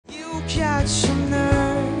got some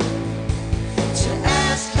nerve to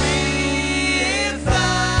ask me if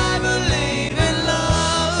I believe in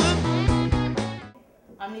love.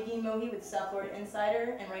 I'm Nikki Mohi with South Florida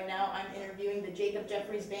Insider, and right now I'm interviewing the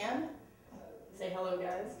Jeffries Band. Say hello,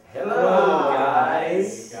 guys. Hello,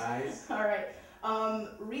 guys. All right.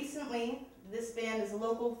 Recently, this band is a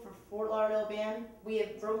local for Fort Lauderdale band. We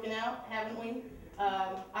have broken out, haven't we?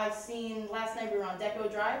 I've seen, last night we were on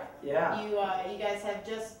Deco Drive. Yeah. You guys have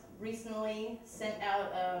just recently sent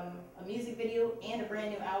out a music video and a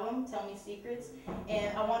brand new album, Tell Me Secrets.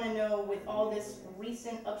 And I want to know, with all this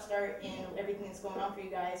recent upstart and everything that's going on for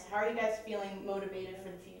you guys, how are you guys feeling motivated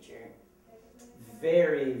for the future?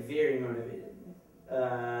 Very, very motivated.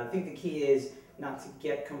 I think the key is not to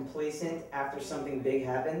get complacent after something big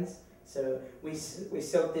happens. So we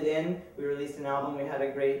soaked it in. We released an album. We had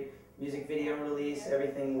a great music video release.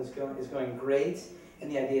 Everything is going great.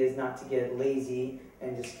 And the idea is not to get lazy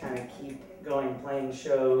and just kind of keep going, playing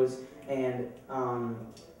shows and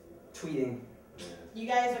tweeting. You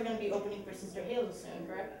guys are going to be opening for Sister Hazel soon,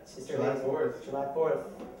 correct? July 4th. July 4th.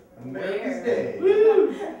 America's Day.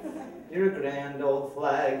 Woo! You're a grand old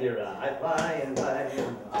flag, you're a high-flying flag.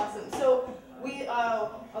 Awesome. So we, a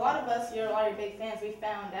lot of us, you're a lot of your big fans. We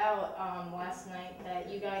found out last night that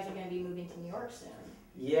you guys are going to be moving to New York soon.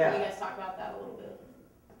 Yeah. Can you guys talk about that a little bit?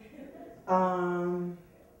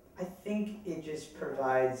 I think it just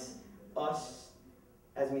provides us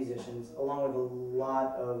as musicians, along with a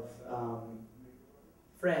lot of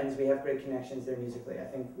friends. We have great connections there musically. I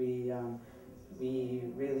think we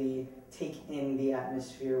really take in the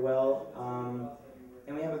atmosphere well,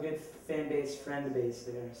 and we have a good fan base, friend base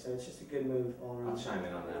there. So it's just a good move all around. I'll chime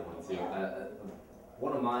in on that one too.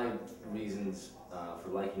 One of my reasons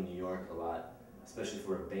for liking New York a lot, especially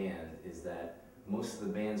for a band, is that most of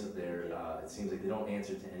the bands up there, it seems like they don't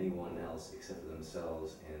answer to anyone else except for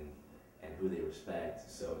themselves and who they respect.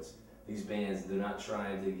 So it's these bands, they're not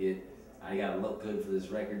trying to get, I gotta look good for this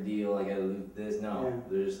record deal, I gotta do this. No, Yeah.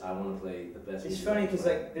 they're just, I want to play the best. It's music funny I can because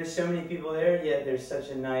play. like there's so many people there, yet there's such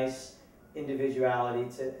a nice individuality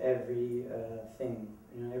to every thing.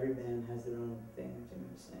 You know, every band has their own thing. Like Jimmy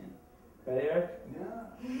was saying, right, Eric? Yeah.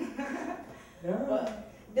 No. Well,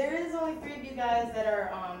 there is only 3 of you guys that are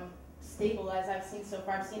stable, as I've seen so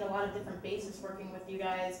far. I've seen a lot of different bassists working with you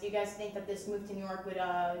guys. Do you guys think that this move to New York would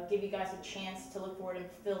give you guys a chance to look forward and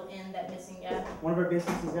fill in that missing gap? One of our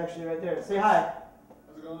bassists is actually right there. Say hi.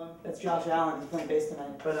 How's it going? That's Josh Allen. He's playing bass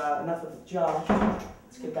tonight. But enough of Josh.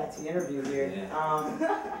 Let's get back to the interview here.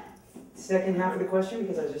 Yeah. Second half of the question,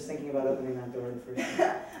 because I was just thinking about opening that door at first.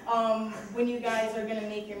 When you guys are going to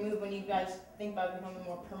make your move, when you guys think about becoming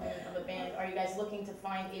more permanent of a band, are you guys looking to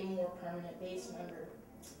find a more permanent bass member?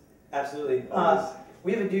 Absolutely.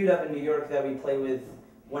 We have a dude up in New York that we play with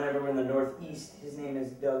whenever we're in the Northeast. His name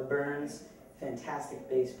is Doug Burns. Fantastic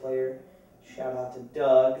bass player. Shout out to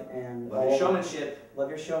Doug and Love your showmanship. Love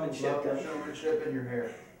your showmanship. Love your showmanship and your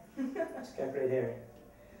hair. He's got great hair.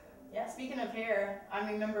 Yeah, speaking of hair, I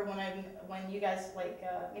remember when you guys,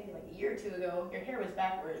 maybe like a year or 2 ago, your hair was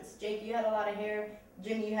backwards. Jake, you had a lot of hair.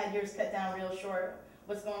 Jimmy, you had yours cut down real short.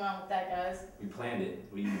 What's going on with that, guys? We planned it.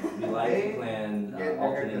 We like to plan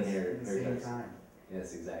alternate haircuts.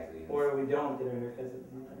 Yes, exactly. Or we don't get our haircuts at the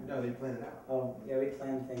same time. No, they planned it out. Oh, yeah, we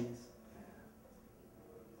plan things.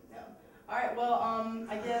 Yeah. All right. Well,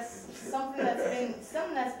 I guess something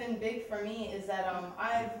that's been big for me is that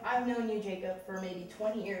I've known you, Jacob, for maybe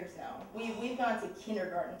 20 years now. We've gone to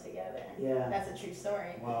kindergarten together. Yeah. That's a true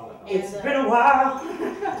story. Wow. And, It's been a while.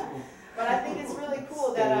 But I think it's really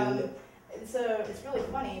cool that it's really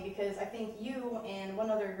funny because I think you and one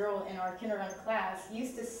other girl in our kindergarten class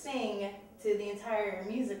used to sing to the entire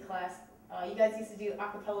music class. You guys used to do a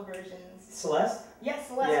cappella versions. Celeste? Yes,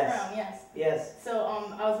 Celeste Yes. Brown, yes. Yes. So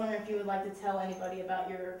I was wondering if you would like to tell anybody about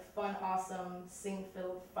your fun, awesome,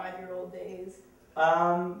 sing-filled 5-year-old days.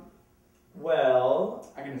 Well,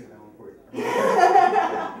 I can answer that one for you.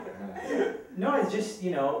 no, it's just,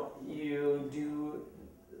 you do,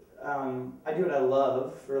 I do what I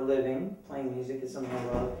love for a living. Playing music is something I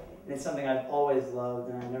love, and it's something I've always loved,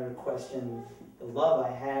 and I never questioned the love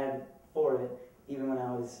I had for it, even when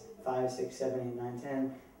I was 5, 6, 7, 8, 9,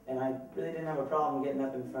 10, and I really didn't have a problem getting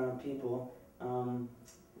up in front of people.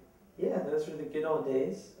 Yeah, those were the good old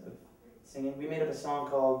days of singing. We made up a song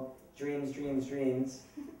called Dreams, Dreams, Dreams,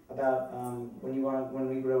 about when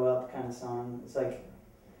we grow up kind of song. It's like,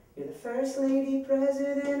 you're the first lady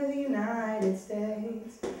president of the United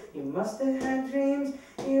States. You must have had dreams,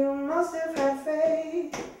 you must have had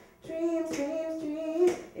faith. Dreams, dreams,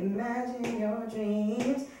 dreams, imagine your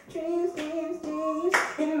dreams. Dreams, dreams, dreams,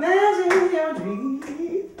 imagine your dreams.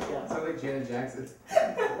 Yeah. Sounds like Janet Jackson.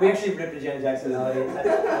 We actually ripped a Janet Jackson melody.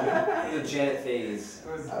 The Janet phase.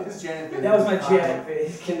 It was Janet. That was my Janet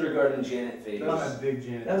phase. Kindergarten Janet phase. That was a big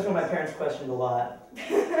Janet. That was when my parents questioned a lot.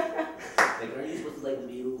 Like, are you supposed to like the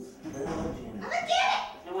Beatles?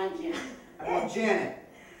 I want Janet. I want Janet.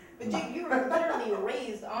 But Jake, you were literally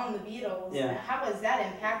raised on the Beatles. Yeah. How has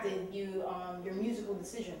that impacted you, your musical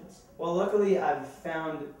decisions? Well, luckily I've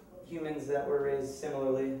found humans that were raised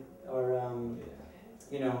similarly, or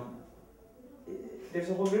you know, there's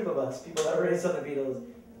a whole group of us, people that were raised on the Beatles.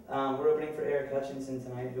 We're opening for Eric Hutchinson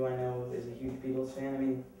tonight, who I know is a huge Beatles fan. I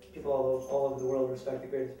mean, people all over the world respect the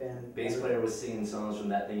greatest band. Bass player was singing songs from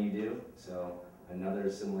That Thing You Do, so another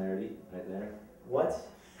similarity right there. What?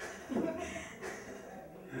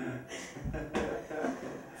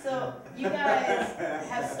 So you guys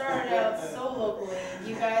have started out so locally.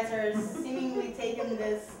 You guys are seemingly taking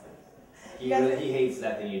this. He hates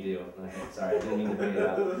That Thing You Do. Okay, sorry, I didn't mean to bring it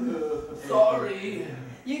up. Sorry.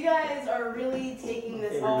 You guys are really taking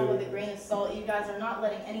this all with a grain of salt. You guys are not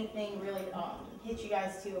letting anything really hit you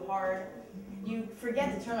guys too hard. You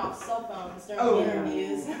forget to turn off cell phones during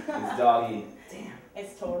interviews. It's doggy. Damn.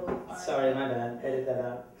 It's totally fine. Sorry, my bad. Edit that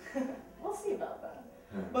out. We'll see about that.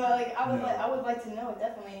 But like, I would like to know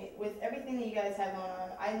definitely with everything that you guys have going on.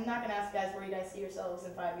 I'm not gonna ask you guys where you guys see yourselves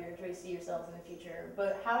in 5 years, where you see yourselves in the future.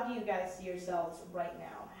 But how do you guys see yourselves right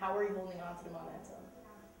now? How are you holding on to the momentum?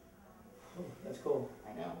 Oh, that's cool.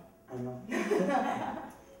 I know. I know.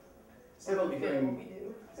 It's definitely Good at what becoming. we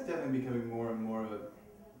do. It's definitely becoming more and more of a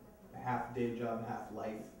half day job, half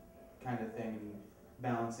life kind of thing, and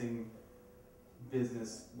balancing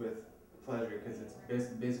business with pleasure, because it's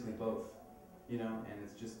basically both, you know, and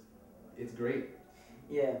it's great.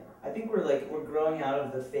 Yeah, I think we're growing out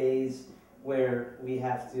of the phase where we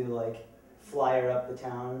have to like flyer up the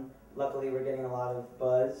town. Luckily, we're getting a lot of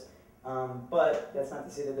buzz, but that's not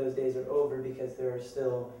to say that those days are over, because there are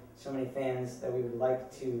still so many fans that we would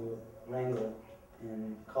like to wrangle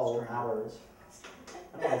and call ours.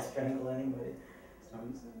 I don't want to strangle anybody.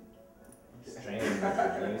 Strange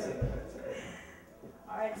music.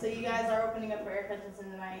 Alright, so you guys are opening up for Eric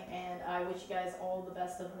Hutchinson tonight, and I wish you guys all the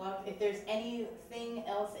best of luck. If there's anything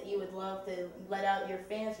else that you would love to let out your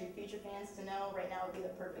fans or your future fans to know, right now would be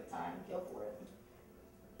the perfect time. Go for it.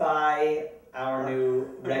 Buy our new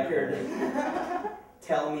record.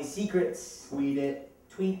 Tell Me Secrets. Tweet it.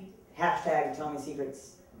 Tweet hashtag Tell Me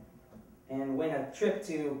Secrets. And win a trip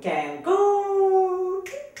to Cancun.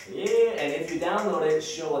 Yeah, and if you download it,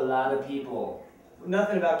 show a lot of people.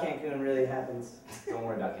 Nothing about Cancun really happens. Don't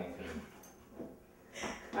worry about Cancun.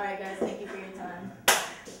 Alright guys, thank you for your time.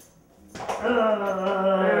 I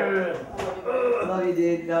love you,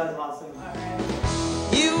 dude. That was awesome.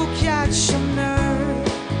 Alright. You catch a nerve.